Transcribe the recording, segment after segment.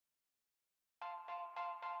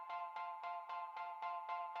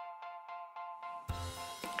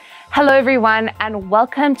Hello everyone and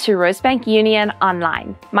welcome to Rosebank Union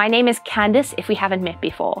Online. My name is Candice if we haven't met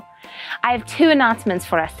before. I have two announcements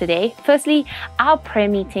for us today. Firstly, our prayer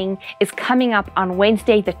meeting is coming up on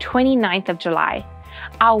Wednesday the 29th of July.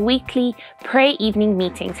 Our weekly prayer evening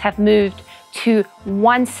meetings have moved to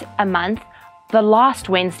once a month, the last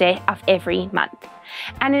Wednesday of every month.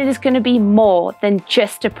 And it is going to be more than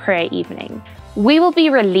just a prayer evening. We will be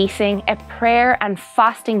releasing a prayer and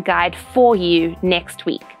fasting guide for you next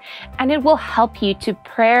week, and it will help you to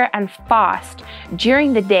prayer and fast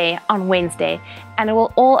during the day on Wednesday, and it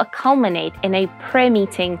will all culminate in a prayer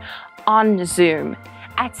meeting on Zoom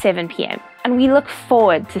at 7 p.m. and we look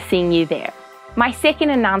forward to seeing you there. My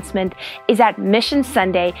second announcement is that Mission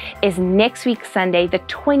Sunday is next week Sunday, the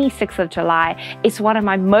 26th of July. It's one of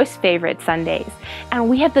my most favorite Sundays, and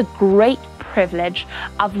we have the great privilege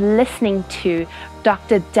of listening to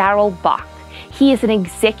Dr. Darrell Bock. He is an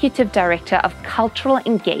executive director of cultural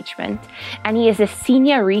engagement, and he is a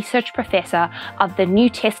senior research professor of the New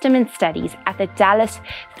Testament studies at the Dallas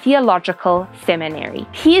Theological Seminary.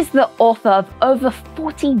 He is the author of over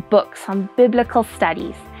 40 books on biblical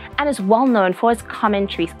studies and is well known for his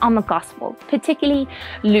commentaries on the gospel, particularly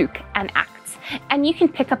Luke and Acts. And you can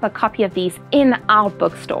pick up a copy of these in our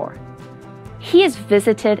bookstore. He has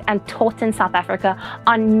visited and taught in South Africa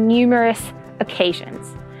on numerous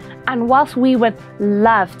occasions. And whilst we would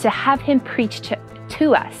love to have him preach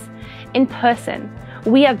to us in person,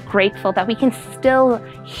 we are grateful that we can still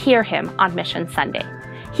hear him on Mission Sunday.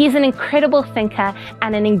 He is an incredible thinker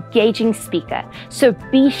and an engaging speaker, so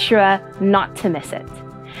be sure not to miss it.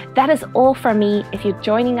 That is all from me. If you're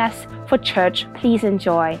joining us for church, please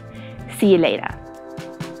enjoy. See you later.